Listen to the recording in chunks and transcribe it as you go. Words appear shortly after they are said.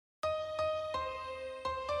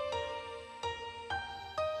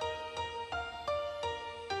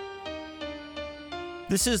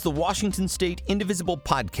This is the Washington State Indivisible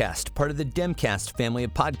podcast, part of the Demcast family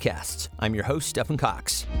of podcasts. I'm your host, Stephen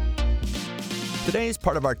Cox. Today is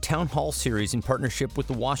part of our Town Hall series in partnership with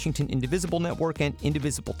the Washington Indivisible Network and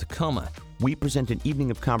Indivisible Tacoma. We present an evening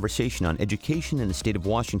of conversation on education in the state of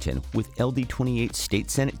Washington with LD28 State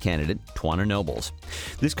Senate candidate Twana Nobles.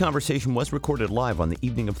 This conversation was recorded live on the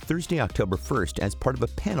evening of Thursday, October 1st as part of a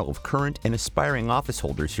panel of current and aspiring office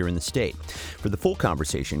holders here in the state. For the full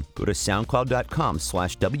conversation, go to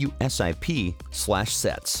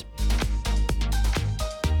soundcloud.com/WSIP/sets.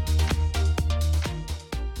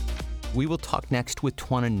 We will talk next with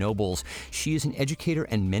Twana Nobles. She is an educator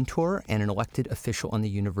and mentor and an elected official on the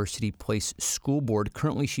University Place School Board.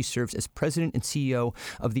 Currently, she serves as president and CEO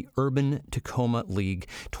of the Urban Tacoma League.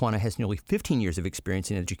 Twana has nearly 15 years of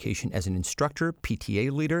experience in education as an instructor, PTA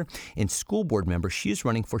leader, and school board member. She is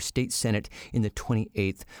running for state senate in the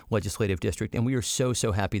 28th Legislative District, and we are so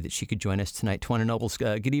happy that she could join us tonight. Twana Nobles,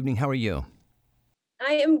 good evening. How are you?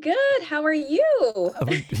 I am good. How are you?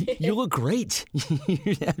 You look great.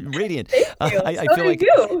 Radiant. Thank you. I So feel do like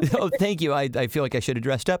you. Oh, thank you. I feel like I should have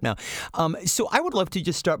dressed up now. So I would love to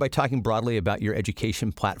just start by talking broadly about your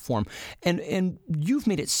education platform, and you've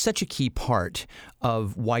made it such a key part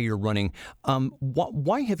of why you're running.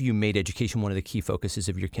 Why have you made education one of the key focuses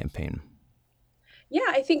of your campaign? Yeah,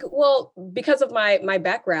 I think, because of my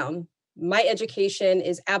background, my education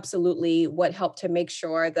is absolutely what helped to make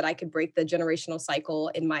sure that I could break the generational cycle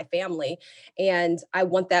in my family. And I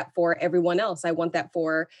want that for everyone else. I want that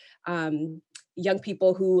for young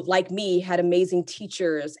people who, like me, had amazing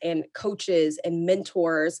teachers and coaches and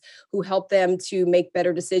mentors who helped them to make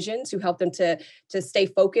better decisions, who helped them to stay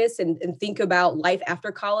focused and think about life after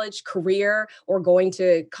college, career, or going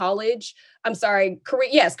to college. I'm sorry, career,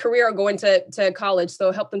 yes, career or going to college.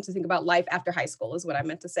 So help them to think about life after high school is what I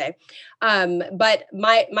meant to say. But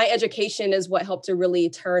my education is what helped to really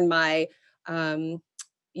turn my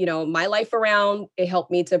my life around. It helped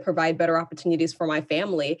me to provide better opportunities for my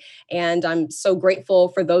family. And I'm so grateful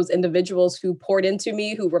for those individuals who poured into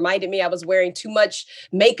me, who reminded me I was wearing too much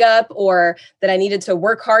makeup or that I needed to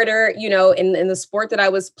work harder, in the sport that I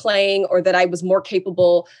was playing, or that I was more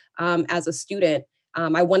capable as a student.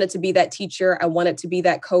 I wanted to be that teacher. I wanted to be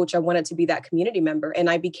that coach. I wanted to be that community member. And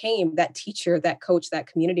I became that teacher, that coach, that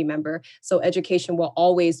community member. So education will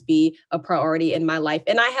always be a priority in my life.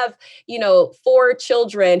 And I have, 4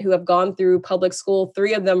 children who have gone through public school,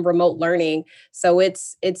 3 of them remote learning. So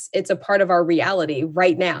it's a part of our reality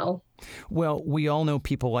right now. Well, we all know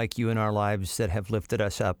people like you in our lives that have lifted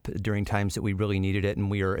us up during times that we really needed it, and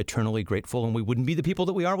we are eternally grateful, and we wouldn't be the people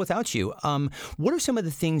that we are without you. What are some of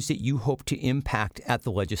the things that you hope to impact at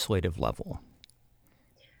the legislative level?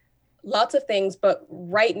 Lots of things, but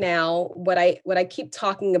right now, what I keep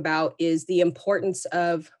talking about is the importance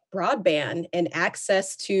of broadband and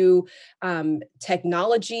access to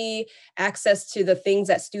technology, access to the things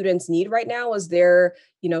that students need right now as they're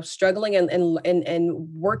struggling and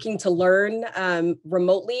working to learn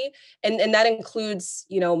remotely, and that includes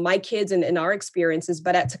my kids and our experiences.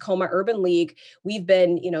 But at Tacoma Urban League, we've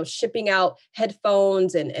been shipping out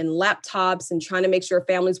headphones and laptops and trying to make sure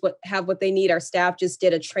families have what they need. Our staff just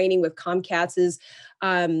did a training with Comcast's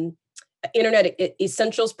Internet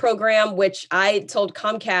Essentials program, which I told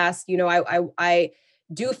Comcast, I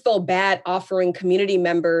do feel bad offering community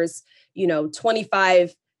members,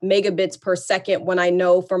 25 megabits per second when I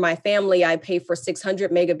know for my family, I pay for 600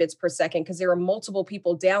 megabits per second because there are multiple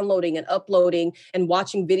people downloading and uploading and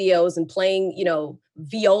watching videos and playing,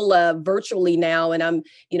 viola virtually now. And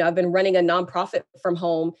I've been running a nonprofit from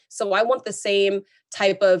home. So I want the same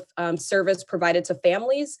type of service provided to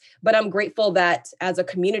families, but I'm grateful that as a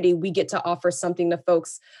community, we get to offer something to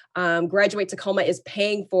folks. Graduate Tacoma is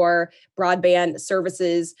paying for broadband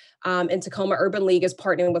services, and Tacoma Urban League is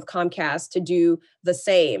partnering with Comcast to do the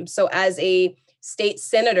same. So as a state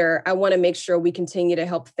senator, I want to make sure we continue to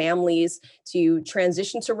help families to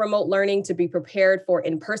transition to remote learning, to be prepared for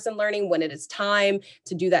in-person learning when it is time,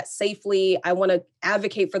 to do that safely. I want to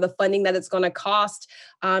advocate for the funding that it's going to cost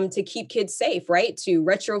to keep kids safe, right? To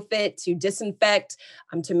retrofit, to disinfect,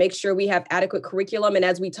 to make sure we have adequate curriculum. And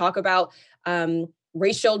as we talk about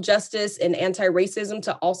racial justice and anti-racism,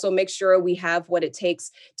 to also make sure we have what it takes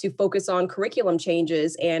to focus on curriculum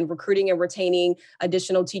changes and recruiting and retaining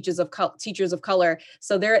additional teachers of color.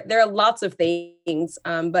 So there are lots of things things,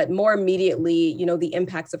 but more immediately, the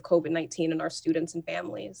impacts of COVID-19 on our students and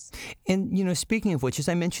families. And, speaking of which, as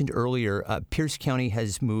I mentioned earlier, Pierce County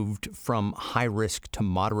has moved from high risk to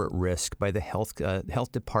moderate risk by the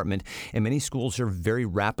health department, and many schools are very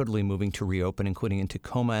rapidly moving to reopen, including in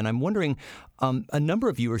Tacoma. And I'm wondering, a number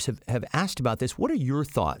of viewers have asked about this. What are your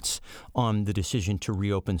thoughts on the decision to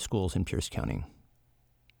reopen schools in Pierce County?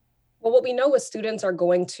 Well, what we know is students are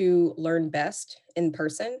going to learn best in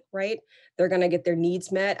person, right? They're going to get their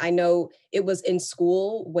needs met. I know it was in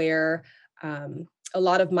school where a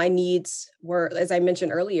lot of my needs were, as I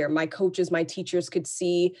mentioned earlier, my coaches, my teachers could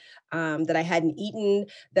see that I hadn't eaten,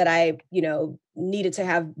 that I, needed to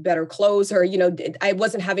have better clothes, or, I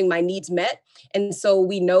wasn't having my needs met. And so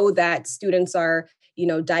we know that students are,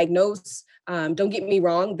 diagnosed. Don't get me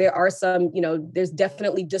wrong. There are some, there's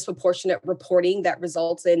definitely disproportionate reporting that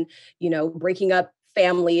results in, breaking up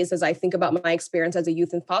families, as I think about my experience as a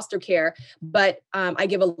youth in foster care. But I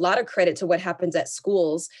give a lot of credit to what happens at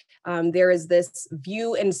schools. There is this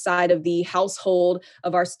view inside of the household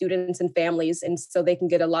of our students and families, and so they can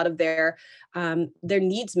get a lot of their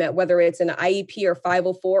needs met, whether it's an IEP or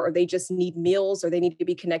 504, or they just need meals, or they need to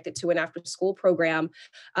be connected to an after school program.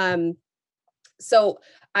 So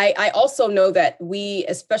I also know that we,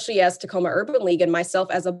 especially as Tacoma Urban League and myself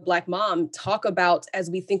as a Black mom, talk about, as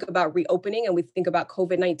we think about reopening and we think about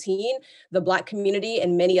COVID-19, the Black community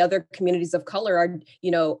and many other communities of color are,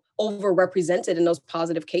 overrepresented in those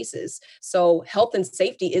positive cases. So health and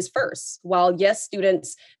safety is first. While yes,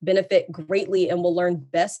 students benefit greatly and will learn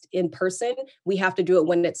best in person, we have to do it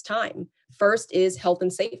when it's time. First is health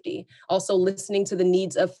and safety. Also listening to the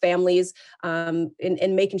needs of families, and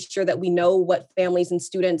making sure that we know what families and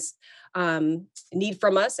students need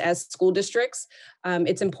from us as school districts.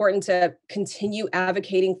 It's important to continue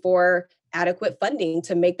advocating for adequate funding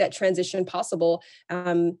to make that transition possible.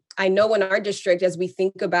 I know in our district, as we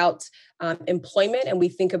think about employment and we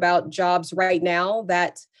think about jobs right now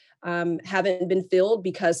that haven't been filled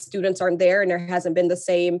because students aren't there and there hasn't been the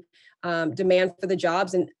same demand for the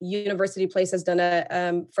jobs. And University Place has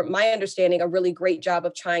done, from my understanding, a really great job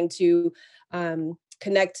of trying to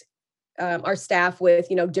connect our staff with,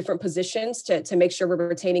 different positions to make sure we're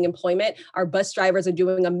retaining employment. Our bus drivers are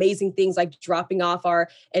doing amazing things like dropping off our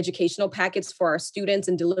educational packets for our students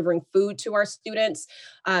and delivering food to our students.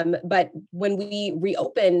 But when we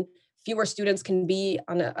reopen, fewer students can be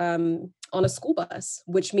on a school bus,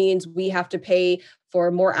 which means we have to pay for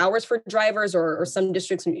more hours for drivers, or some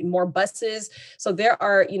districts more buses. So there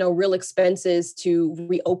are, real expenses to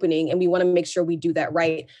reopening, and we want to make sure we do that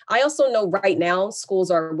right. I also know right now schools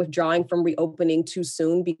are withdrawing from reopening too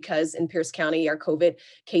soon because in Pierce County, our COVID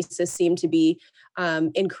cases seem to be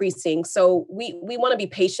increasing. So we want to be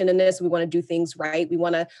patient in this. We want to do things right. We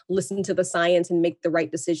want to listen to the science and make the right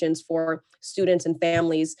decisions for students and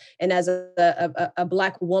families. And as a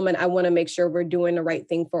Black woman, I want to make sure we're doing the right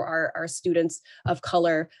thing for our students of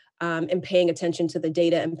color, and paying attention to the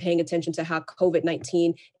data and paying attention to how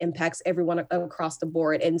COVID-19 impacts everyone across the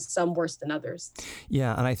board, and some worse than others.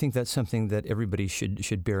 Yeah, and I think that's something that everybody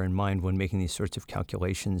should bear in mind when making these sorts of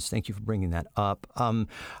calculations. Thank you for bringing that up.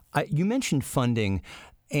 You mentioned funding.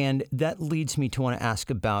 And that leads me to want to ask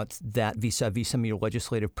about that vis-a-vis some of your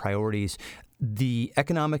legislative priorities. The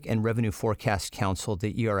Economic and Revenue Forecast Council,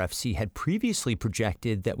 the ERFC, had previously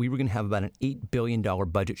projected that we were going to have about an $8 billion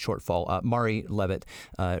budget shortfall. Mari Levitt,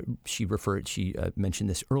 she mentioned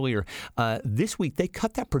this earlier. This week, they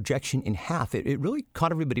cut that projection in half. It really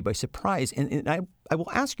caught everybody by surprise. And I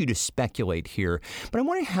will ask you to speculate here, but I'm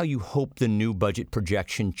wondering how you hope the new budget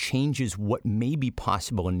projection changes what may be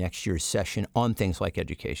possible in next year's session on things like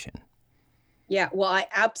education. Yeah, well, I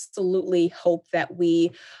absolutely hope that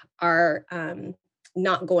we are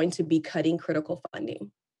not going to be cutting critical funding.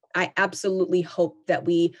 I absolutely hope that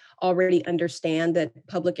we already understand that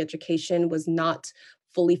public education was not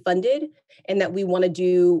fully funded, and that we want to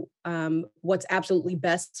do what's absolutely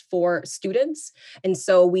best for students. And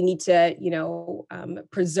so we need to,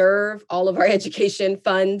 preserve all of our education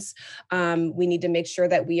funds. We need to make sure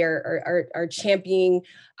that we are championing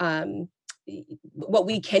what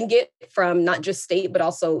we can get from not just state, but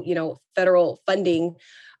also, federal funding.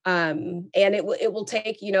 And it will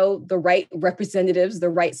take, the right representatives, the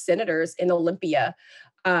right senators in Olympia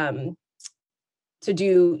to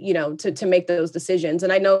do, to make those decisions.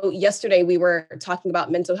 And I know yesterday we were talking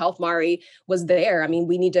about mental health. Mari was there. I mean,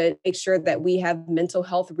 we need to make sure that we have mental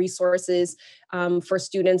health resources for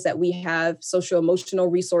students, that we have socio-emotional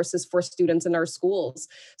resources for students in our schools.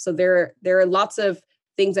 So there are lots of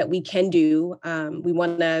things that we can do. We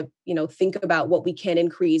want to, think about what we can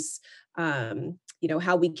increase,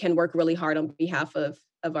 how we can work really hard on behalf of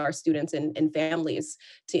of our students and families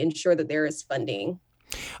to ensure that there is funding.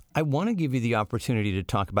 I want to give you the opportunity to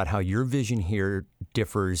talk about how your vision here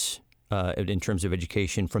differs in terms of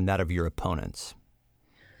education from that of your opponents.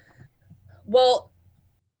 Well,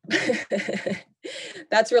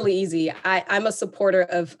 that's really easy. I'm a supporter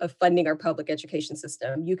of funding our public education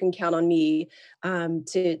system. You can count on me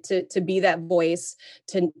to be that voice,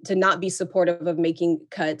 to not be supportive of making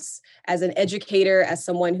cuts. As an educator, as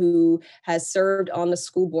someone who has served on the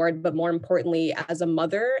school board, but more importantly, as a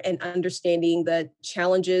mother and understanding the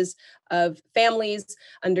challenges of families,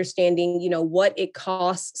 understanding, what it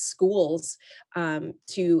costs schools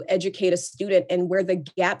to educate a student and where the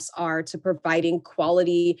gaps are to providing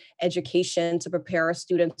quality education to prepare our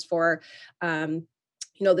students for,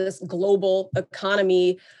 this global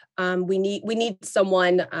economy. We need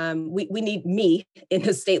someone. We need me in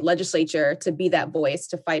the state legislature to be that voice,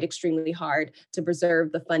 to fight extremely hard to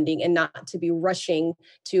preserve the funding and not to be rushing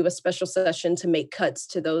to a special session to make cuts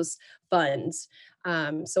to those funds.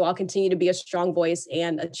 So I'll continue to be a strong voice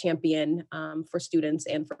and a champion for students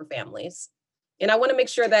and for families. And I want to make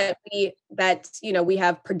sure that we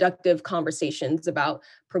have productive conversations about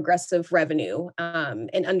progressive revenue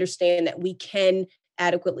and understand that we can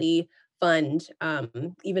adequately fund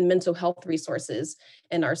even mental health resources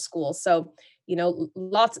in our schools. So,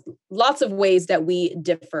 lots of ways that we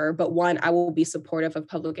differ, but one, I will be supportive of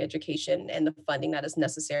public education and the funding that is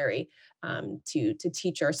necessary to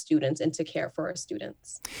teach our students and to care for our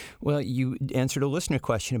students. Well, you answered a listener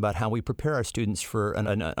question about how we prepare our students for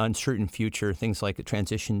an uncertain future, things like the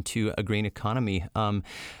transition to a green economy. I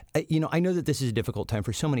know that this is a difficult time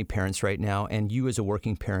for so many parents right now, and you as a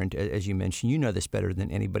working parent, as you mentioned, you know this better than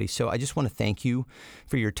anybody. So I just want to thank you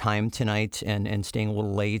for your time tonight and staying a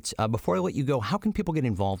little late. Before I let you go, how can people get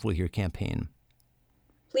involved with your campaign?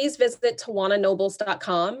 Please visit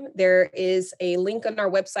TawanaNobles.com. There is a link on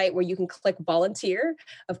our website where you can click volunteer.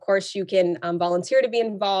 Of course, you can volunteer to be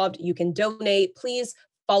involved. You can donate. Please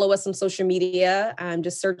follow us on social media.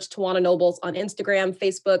 Just search Tawana Nobles on Instagram,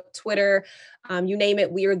 Facebook, Twitter, you name it,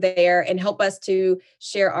 we are there, and help us to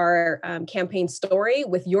share our campaign story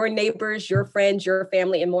with your neighbors, your friends, your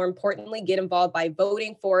family, and more importantly, get involved by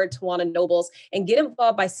voting for Tawana Nobles and get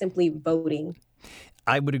involved by simply voting.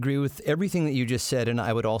 I would agree with everything that you just said, and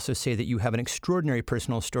I would also say that you have an extraordinary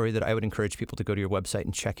personal story that I would encourage people to go to your website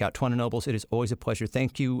and check out. Tawana Nobles, it is always a pleasure.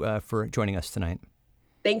 Thank you for joining us tonight.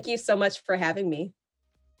 Thank you so much for having me.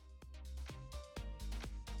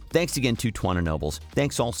 Thanks again to Tawana Nobles.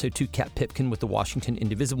 Thanks also to Kat Pipkin with the Washington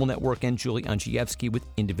Indivisible Network and Julie Andrzejewski with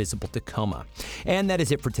Indivisible Tacoma. And that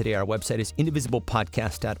is it for today. Our website is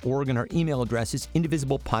indivisiblepodcast.org and our email address is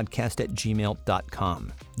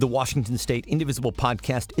indivisiblepodcast@gmail.com. The Washington State Indivisible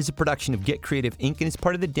Podcast is a production of Get Creative Inc. and is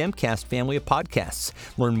part of the Demcast family of podcasts.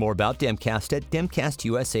 Learn more about Demcast at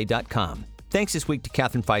demcastusa.com. Thanks this week to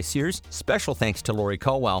Catherine Fye-Sears. Special thanks to Lori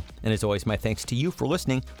Colwell. And as always, my thanks to you for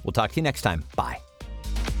listening. We'll talk to you next time. Bye.